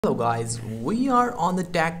Hello guys, we are on the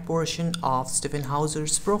tag portion of Stjepan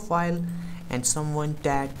Hauser's profile and someone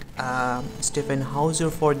tagged Stjepan Hauser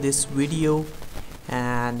for this video,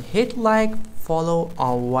 and hit like, follow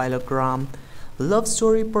on Wilogram. Love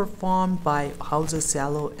story performed by Hauser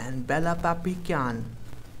Salo and Bella Papikyan,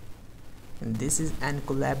 and this is an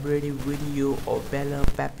collaborative video of Bella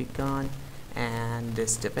Papikyan and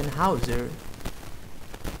Stjepan Hauser.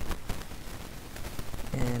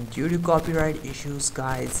 And due to copyright issues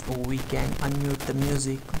guys, we can unmute the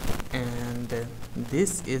music, and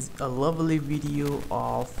this is a lovely video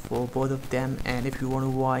of both of them. And if you want to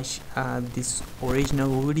watch this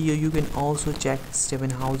original video, you can also check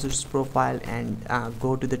Stjepan Hauser's profile and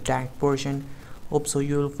go to the tag portion. Hope so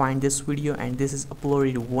you will find this video, and this is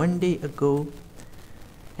uploaded 1 day ago.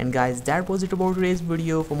 And guys, that was it about today's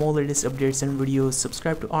video. For more latest updates and videos,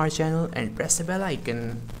 subscribe to our channel and press the bell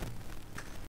icon.